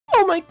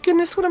Oh my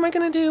goodness, what am I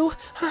gonna do?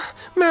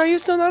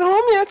 Mario's still not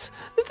home yet.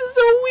 This is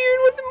so weird.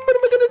 What am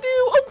I gonna do?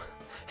 Oh.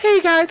 Hey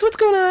guys, what's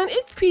going on?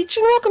 It's Peach,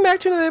 and welcome back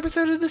to another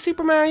episode of the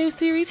Super Mario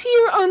series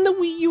here on the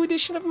Wii U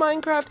edition of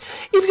Minecraft.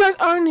 If you guys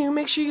are new,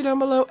 make sure you go down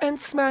below and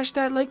smash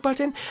that like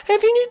button. And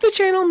if you're new to the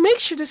channel, make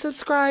sure to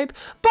subscribe.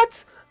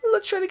 But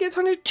let's try to get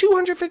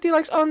 250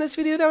 likes on this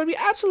video. That would be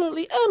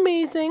absolutely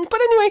amazing. But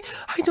anyway,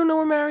 I don't know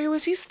where Mario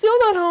is. He's still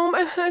not home,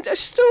 and I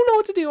just don't know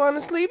what to do,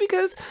 honestly,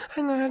 because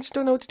I just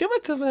don't know what to do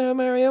with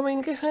Mario. I mean,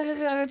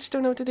 I just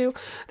don't know what to do.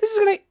 This is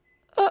gonna...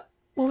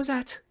 what was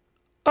that?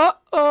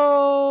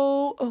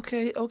 Uh-oh.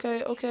 Okay.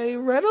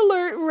 Red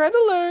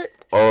alert.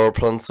 Oh,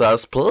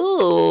 Princess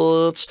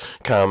Peach,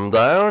 come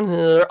down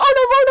here.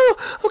 Oh,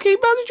 no. Okay,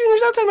 Bowser Jr.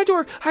 is outside my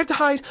door. I have to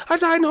hide,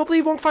 and hopefully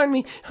he won't find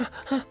me.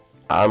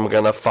 I'm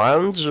gonna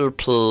find you,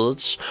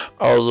 Peach.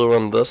 Are you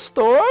in this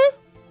store?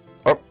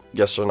 Oh,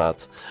 yes, you're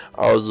not.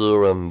 Are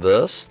you in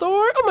this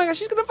store? Oh my gosh,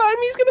 he's gonna find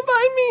me.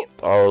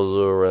 Are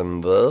you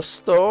in this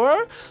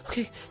store?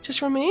 Okay,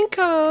 just remain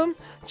calm.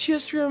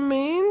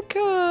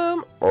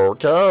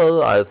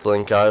 Okay, I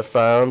think I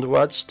found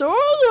what store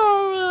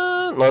you're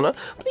in. No.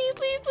 Please,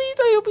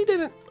 I hope he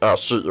didn't. Oh,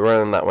 shoot, you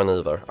weren't in that one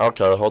either.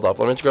 Okay, hold up.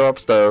 Let me go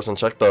upstairs and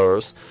check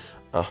those.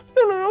 No,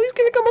 he's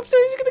gonna come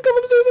upstairs.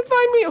 And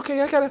find me.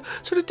 Okay, I gotta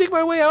sort of dig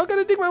my way out. Come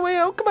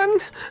on.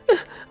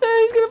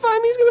 He's gonna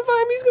find me.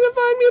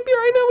 Up here.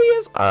 I know he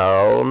is.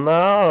 Oh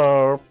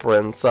no,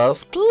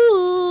 Princess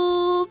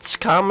Peach.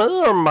 Come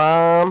here,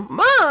 Mom.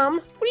 Mom?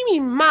 What do you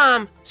mean,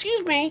 Mom?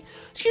 Excuse me,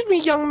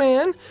 young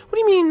man. What do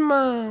you mean,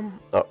 Mom?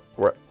 Oh,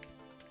 where?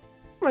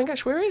 Oh my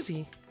gosh, where is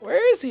he?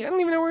 I don't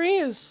even know where he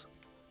is.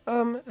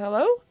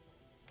 Hello?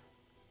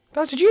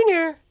 Bowser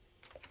Jr.?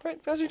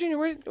 Bowser Jr.,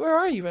 where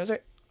are you,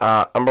 Bowser?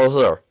 I'm right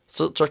here.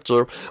 Sit, check you.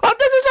 Oh,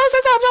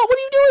 stop! What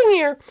are you doing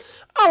here?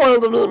 I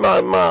wanted to meet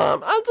my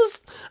mom.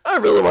 I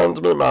really wanted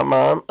to meet my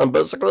mom, and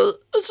basically,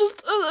 it's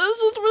just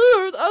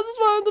weird. I just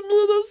wanted to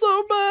meet her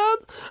so bad.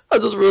 I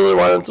just really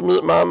wanted to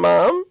meet my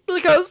mom,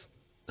 because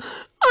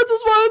I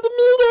just wanted to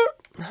meet her.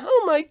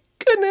 Oh my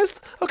goodness.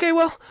 Okay,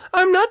 well,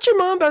 I'm not your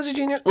mom, Bowser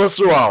Jr. Yes,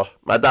 you are.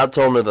 My dad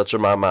told me that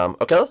you're my mom,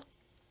 okay?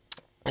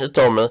 He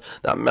told me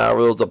that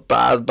Mario's a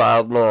bad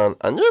man,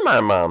 and you're my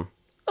mom.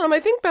 I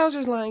think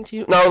Bowser's lying to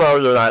you. No,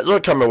 you're not. You're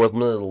coming with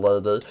me,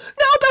 lady.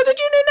 No, Bowser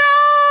Jr.,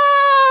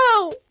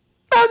 no!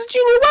 Bowser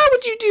Jr., why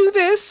would you do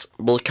this?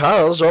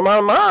 Because you're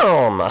my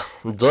mom.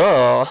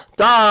 Duh.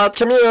 Dad,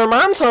 come here,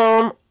 Mom's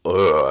home.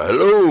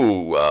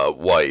 Hello,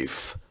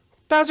 wife.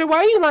 Bowser, why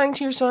are you lying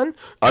to your son?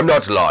 I'm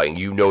not lying.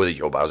 You know that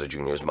you're Bowser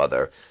Jr.'s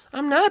mother.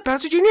 I'm not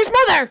Bowser Jr.'s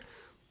mother.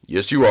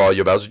 Yes, you are.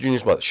 You're Bowser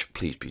Jr.'s mother. Shh,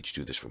 please, Peach,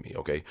 do this for me,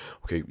 okay?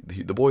 Okay,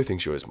 the boy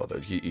thinks you're his mother.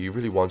 He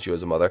really wants you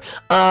as a mother.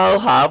 I'll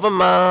have a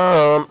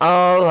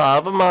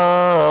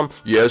mom.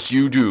 Yes,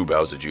 you do,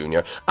 Bowser Jr.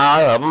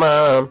 I'll have a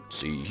mom.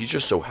 See, he's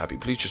just so happy.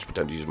 Please just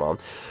pretend he's his mom.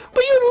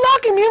 But you're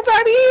locking me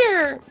inside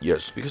here.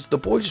 Yes, because the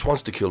boy just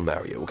wants to kill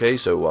Mario, okay?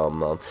 So, I'll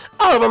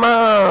have a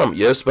mom.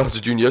 Yes, Bowser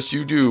Jr. Yes,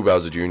 you do,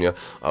 Bowser Jr.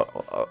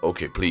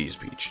 Okay, please,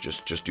 Peach.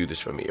 Just do this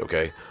for me,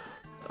 okay?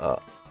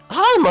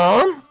 Hi,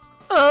 Mom.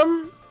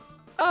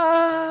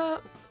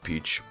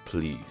 Peach,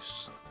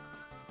 please.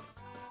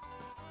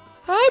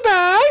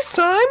 Hi,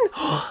 son.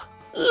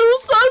 You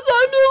said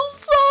I'm your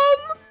son.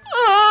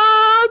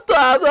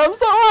 Dad, I'm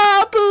so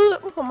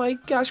happy. Oh my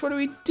gosh, what are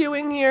we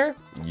doing here?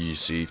 You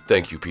see,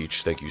 thank you,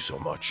 Peach. Thank you so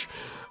much.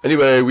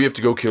 Anyway, we have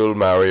to go kill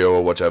Mario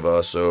or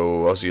whatever,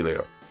 so I'll see you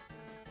later.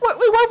 What?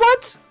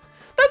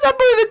 That's not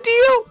part of the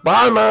deal.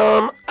 Bye,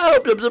 Mom. I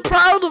hope you'll be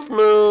proud of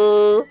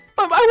me.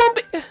 I won't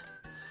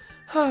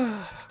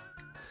be.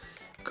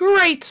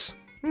 Great.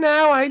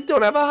 Now I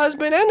don't have a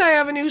husband and I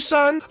have a new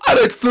son.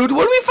 Alright, Flood,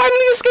 when we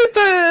finally escape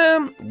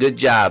them. Good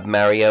job,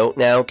 Mario.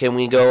 Now can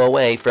we go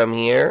away from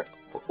here?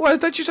 Well, I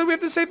thought you said we have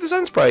to save the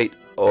Sun Sprite.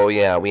 Oh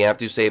yeah, we have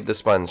to save the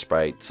Sun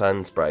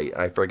Sprite,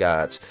 I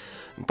forgot.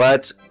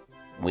 But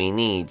we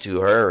need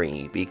to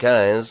hurry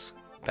because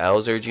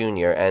Bowser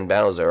Jr. and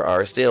Bowser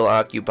are still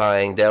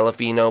occupying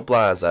Delfino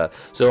Plaza.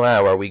 So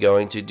how are we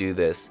going to do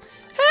this?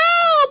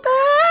 Help!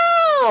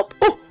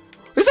 Oh,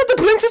 is that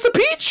the Princess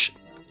Peach?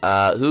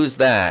 Who's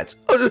that?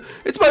 Oh,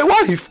 it's my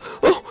wife.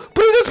 Oh,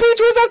 Princess Peach,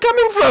 where's that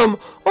coming from?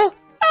 Oh,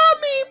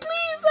 help me,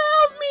 please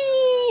help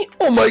me.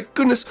 Oh my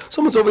goodness,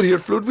 someone's over here,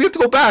 Flood. We have to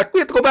go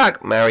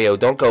back. Mario,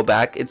 don't go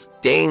back. It's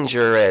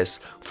dangerous.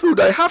 Flood,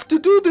 I have to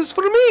do this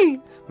for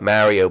me.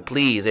 Mario,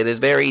 please, it is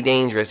very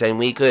dangerous and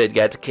we could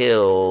get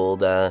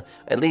killed. At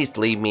least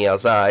leave me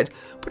outside.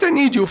 But I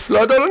need you,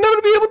 Flood. I'll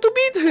never be able to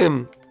beat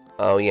him.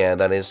 Oh yeah,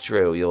 that is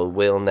true. You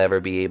will never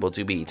be able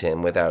to beat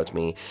him without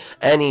me.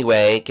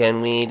 Anyway, can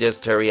we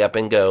just hurry up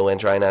and go and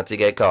try not to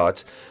get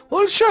caught?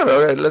 Well, sure.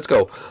 Alright, let's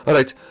go.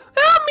 Alright.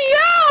 Help me!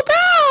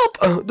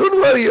 Help!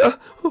 Don't worry.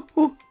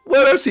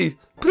 Where is he?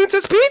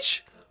 Princess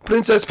Peach?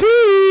 Princess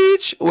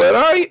Peach! Where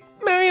are you?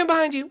 Mario,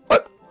 behind you.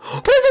 What?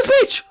 Princess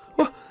Peach!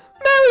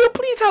 Mario,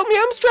 please help me.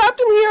 I'm trapped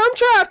in here. I'm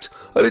trapped.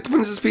 Alright,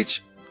 Princess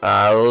Peach.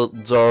 I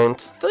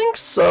don't think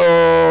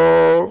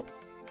so.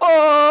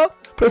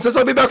 Princess,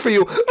 I'll be back for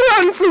you.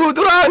 Run, Flood,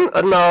 run.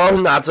 No,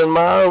 not in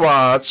my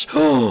watch.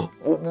 Don't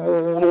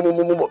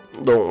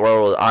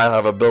worry, I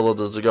have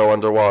ability to go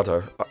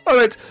underwater.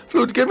 Alright,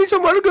 Flood, give me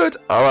somewhere good.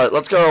 Alright,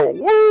 let's go.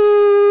 Whoop.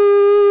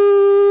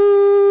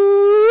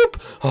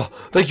 Oh,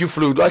 thank you,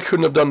 Flood. I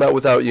couldn't have done that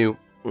without you.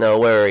 No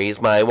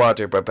worries, my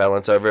water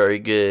propellants are very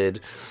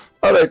good.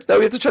 Alright, now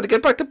we have to try to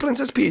get back to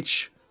Princess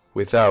Peach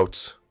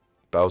without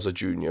Bowser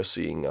Jr.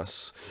 seeing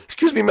us.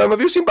 Excuse me, ma'am,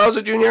 have you seen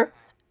Bowser Jr.?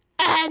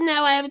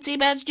 No, I haven't seen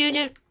Bowser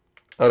Jr.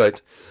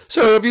 Alright.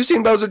 Sir, have you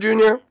seen Bowser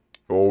Jr.?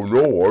 Oh,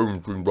 no, I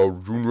haven't seen Bowser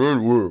Jr.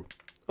 anywhere.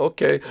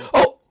 Okay.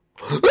 Oh!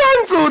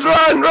 Run, Flood,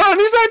 run, run!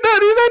 He's right there,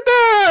 he's right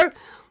there!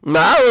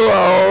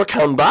 Mario,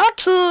 come back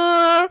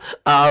here!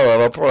 I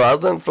have a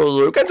present for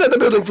you. Get inside the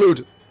building,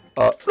 Flood!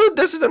 Flood,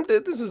 this is empty.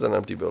 This is an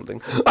empty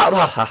building.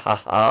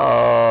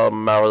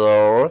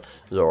 Mario,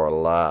 your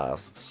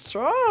last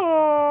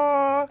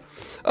straw.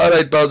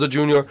 Alright, Bowser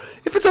Jr.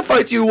 If it's a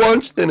fight you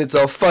want, then it's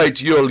a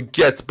fight you'll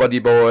get, buddy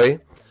boy.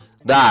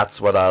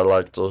 That's what I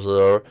like to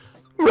hear.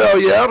 Well,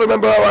 yeah,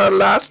 remember how our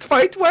last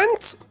fight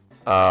went?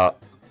 Or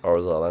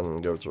that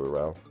didn't go too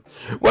well.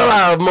 Well,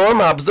 I have more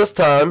mobs this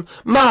time.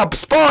 Mobs,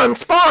 spawn,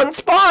 spawn,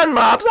 spawn,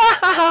 mobs.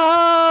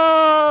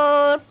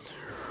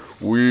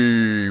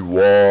 We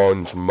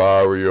want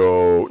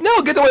Mario.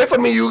 No, get away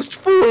from me, you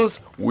fools.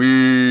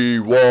 We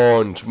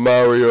want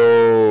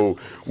Mario.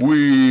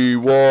 We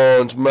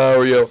want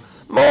Mario.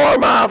 More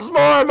mobs,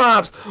 more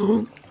mobs.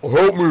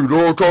 Help me,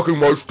 they're attacking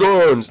my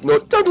stands. No,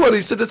 don't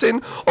worry,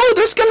 citizen. Oh,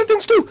 there's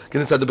skeletons too.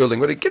 Get inside the building.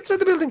 Ready? Get inside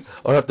the building.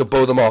 I'll have to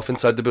bow them off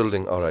inside the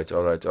building. Alright,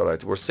 alright,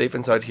 alright. We're safe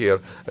inside here.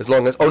 As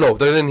long as... Oh no,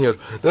 they're in here.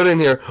 They're in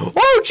here.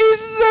 Oh,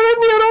 Jesus, they're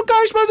in here. Oh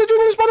gosh, Bowser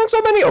Jr. is spawning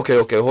so many. Okay,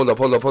 okay, hold up,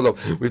 hold up, hold up.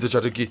 We have to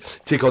try to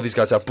take all these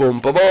guys out. Boom,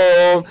 boom,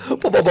 boom. Boom,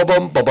 boom, boom,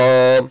 boom, boom,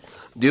 boom.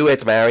 Do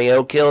it,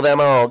 Mario. Kill them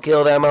all.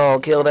 Kill them all.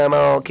 Kill them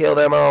all. Kill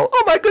them all.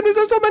 Oh my goodness,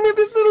 there's so many of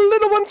these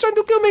little ones trying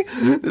to kill me.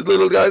 This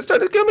little guy's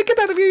trying to kill me. Get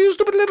out of here, you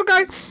stupid little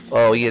guy.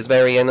 Oh, he is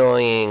very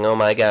annoying. Oh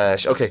my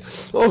gosh. Okay.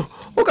 Oh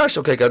gosh.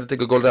 Okay, gotta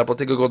take a golden apple.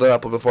 Take a golden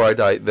apple before I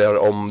die. There.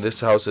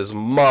 This house is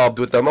mobbed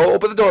with them. Oh,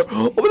 open the door.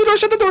 Open the door.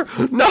 Shut the door.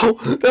 No,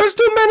 there's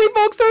too many,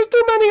 folks. There's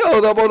too many.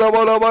 Oh, look at all of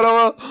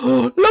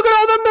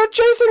them. They're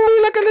chasing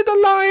me like a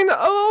little lion.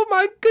 Oh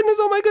my goodness.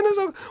 Oh my goodness.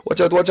 Oh.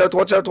 Watch out. Watch out.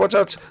 Watch out. Watch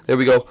out. There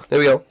we go. There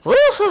we go.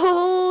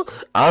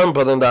 I'm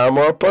putting down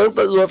more paint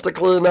that you have to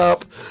clean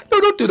up.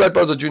 No, don't do that,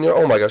 Bowser Jr.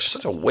 Oh my gosh,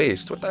 such a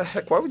waste. What the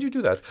heck? Why would you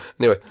do that?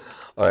 Anyway.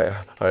 Alright.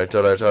 Take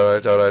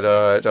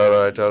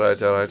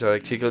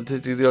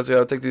these guys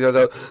out. Take these guys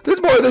out.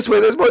 There's more this way.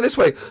 There's more this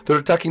way. They're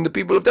attacking the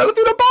people of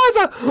Delphina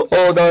Plaza.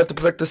 Oh, now I have to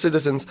protect the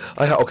citizens.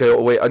 Okay,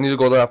 oh wait, I need a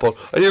golden apple.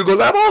 I need a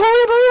golden apple.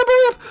 Hurry up, hurry up,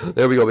 hurry up.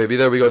 There we go, baby.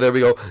 There we go, there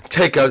we go.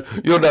 Take out.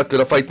 You're not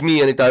gonna fight me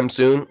anytime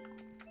soon.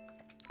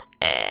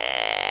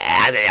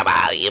 Oh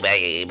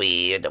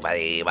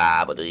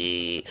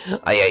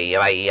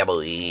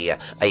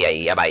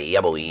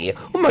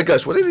my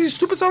gosh, what are these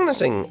stupid songs they're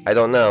singing? I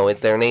don't know, it's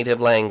their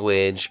native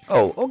language.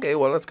 Oh, okay,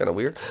 well that's kind of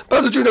weird.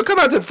 Bowser Jr., come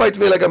out and fight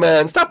me like a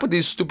man. Stop with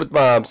these stupid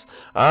mobs.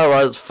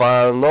 Alright,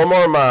 fine, no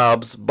more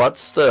mobs, but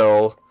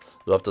still,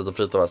 you have to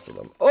defeat the rest of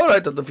them.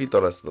 Alright, to defeat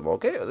the rest of them,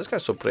 okay? This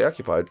guy's so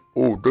preoccupied.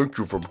 Oh, thank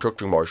you for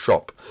protecting my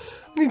shop.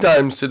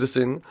 Anytime,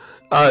 citizen.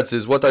 It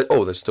says what I...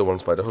 Oh, there's still one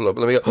spider. Hold up,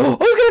 let me go. Oh,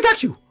 he's gonna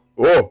attack you.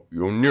 Oh,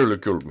 you nearly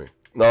killed me.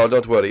 No,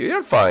 don't worry.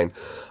 You're fine.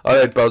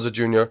 Alright, Bowser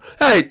Jr.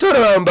 Hey, turn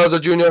around, Bowser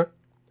Jr.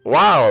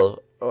 Wow.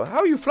 How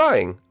are you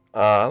flying?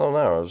 I don't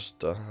know.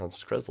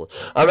 That's crazy.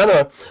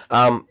 Anyway,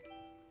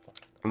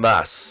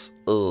 this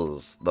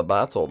is the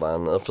battle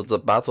then. If it's a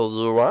battle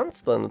you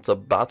want, then it's a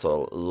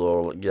battle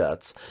you'll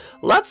get.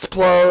 Let's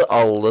play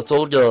a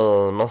little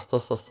game.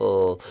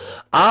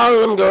 I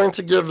am going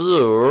to give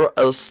you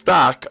a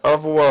stack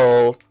of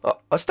wool.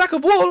 A stack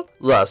of wool?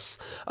 Yes.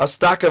 A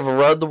stack of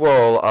red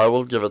wool. I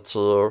will give it to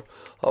you.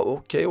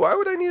 Okay, why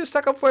would I need a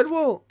stack of red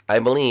wool? I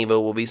believe it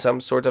will be some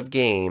sort of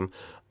game.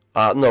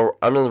 No,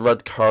 I'm in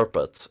red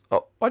carpet.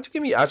 Why'd you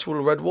give me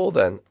actual red wool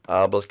then?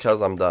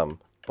 Because I'm dumb.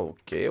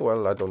 Okay,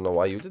 well, I don't know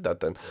why you did that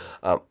then.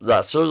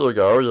 Yes, here you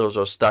go. Here's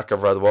your stack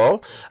of red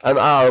wool. And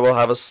I will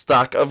have a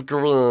stack of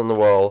green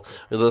wool.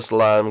 This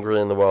lime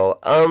green wool.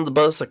 And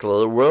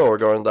basically, we're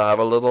going to have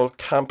a little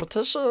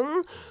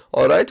competition.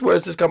 Alright,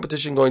 where's this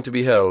competition going to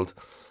be held?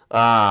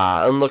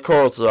 In the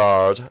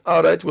courtyard.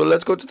 Alright, well,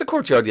 let's go to the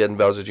courtyard then,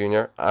 Bowser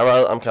Jr.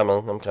 Alright, I'm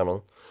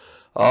coming.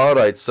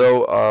 Alright,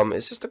 so,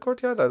 is this the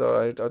courtyard? I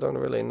don't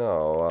really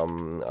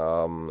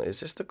know. Is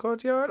this the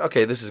courtyard?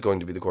 Okay, this is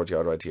going to be the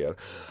courtyard right here.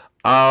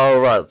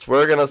 Alright,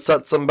 we're gonna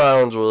set some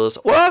boundaries.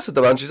 Well, I set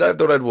the boundaries. I have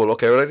the red wool.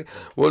 Okay, ready?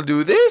 We'll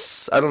do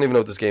this. I don't even know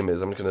what this game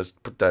is. I'm just gonna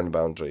put down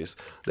boundaries.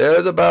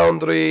 There's a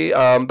boundary.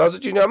 Bowser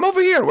Jr., I'm over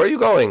here. Where are you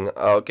going?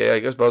 Okay, I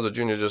guess Bowser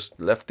Jr. just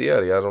left the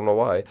area. I don't know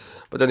why.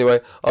 But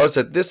anyway, I'll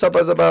set this up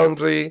as a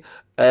boundary.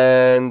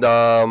 And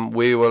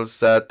we will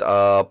set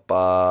up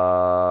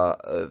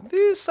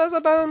this as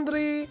a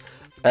boundary.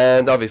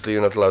 And obviously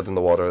you're not allowed in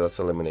the water. That's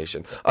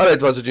elimination. Alright,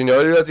 Bowser Jr.,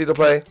 are you ready to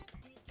play?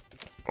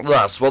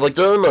 Yes, well, the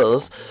game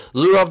is,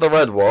 you have the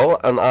red wall,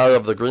 and I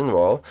have the green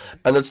wall,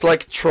 and it's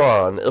like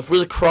Tron. If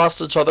we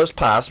cross each other's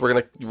paths, we're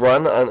gonna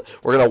run, and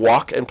we're gonna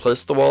walk and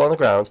place the wall on the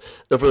ground.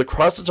 If we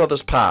cross each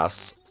other's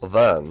paths,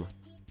 then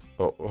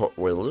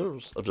we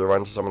lose if you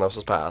run to someone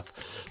else's path.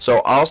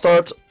 So I'll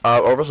start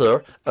over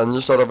here, and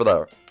you start over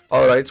there.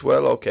 Alright,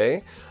 well,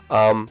 okay.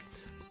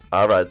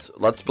 Alright,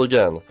 let's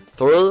begin.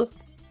 3,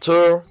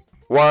 2,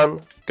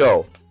 1,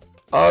 go.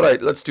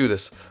 Alright, let's do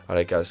this.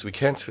 Alright, guys, we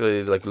can't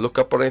really, like, look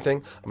up or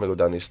anything. I'm gonna go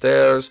down these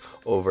stairs,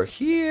 over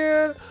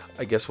here.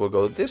 I guess we'll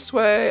go this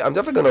way. I'm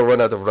definitely gonna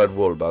run out of red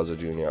wool, Bowser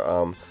Jr.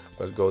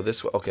 We'll go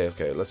this way.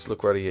 Okay, let's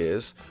look where he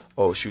is.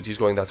 Oh, shoot, he's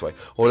going that way.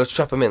 Oh, let's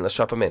trap him in,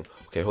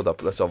 Okay, hold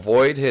up, let's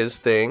avoid his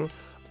thing.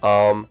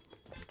 Yeah,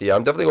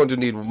 I'm definitely going to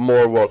need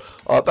more wool.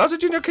 Bowser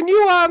Jr., can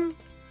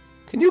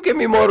you give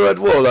me more red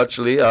wool,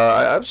 actually?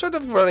 I'm sort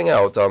of running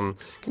out. Can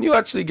you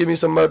actually give me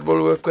some red wool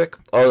real quick?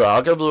 Oh, yeah,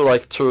 I'll give you,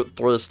 like,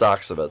 3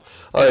 stacks of it.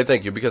 Alright,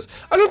 thank you, because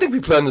I don't think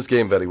we planned this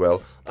game very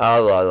well.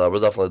 We're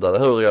definitely done.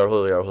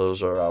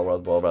 Who's our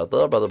red wool right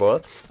there, brother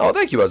boy? Oh,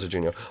 thank you, Bowser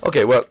Jr.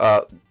 Okay, well,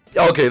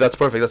 okay, that's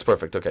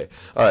perfect, okay.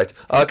 Alright,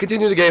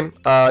 continue the game,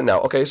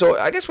 now. Okay, so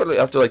I guess we'll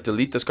have to, like,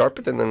 delete this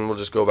carpet, and then we'll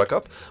just go back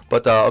up.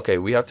 But, okay,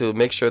 we have to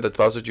make sure that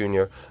Bowser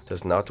Jr.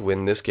 does not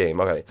win this game.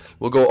 Okay,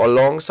 we'll go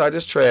alongside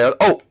his trail.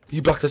 Oh, he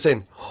blocked us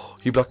in.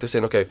 He blocked us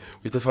in, okay.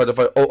 We have to find a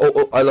fight.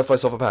 Oh, I left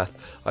myself a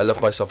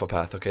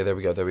path. Okay, there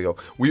we go.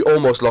 We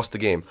almost lost the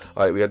game.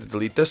 Alright, we had to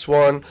delete this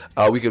one.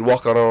 We can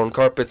walk on our own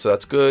carpet, so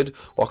that's good.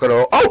 Walk on our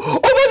own. Oh,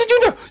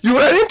 Bowser Jr.! You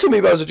ran into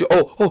me, Bowser Jr.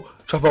 Oh,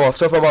 chop him off.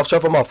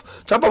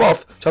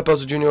 Chop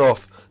Bowser Jr.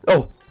 off.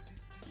 Oh,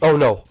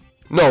 no.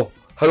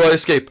 How do I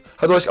escape?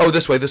 Oh,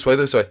 this way.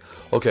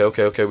 Okay.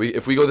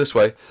 If we go this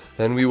way,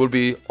 then we will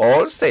be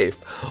all safe.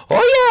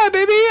 Oh, yeah,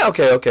 baby.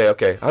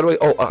 Okay. How do I...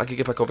 Oh, I can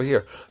get back over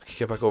here.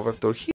 Through here.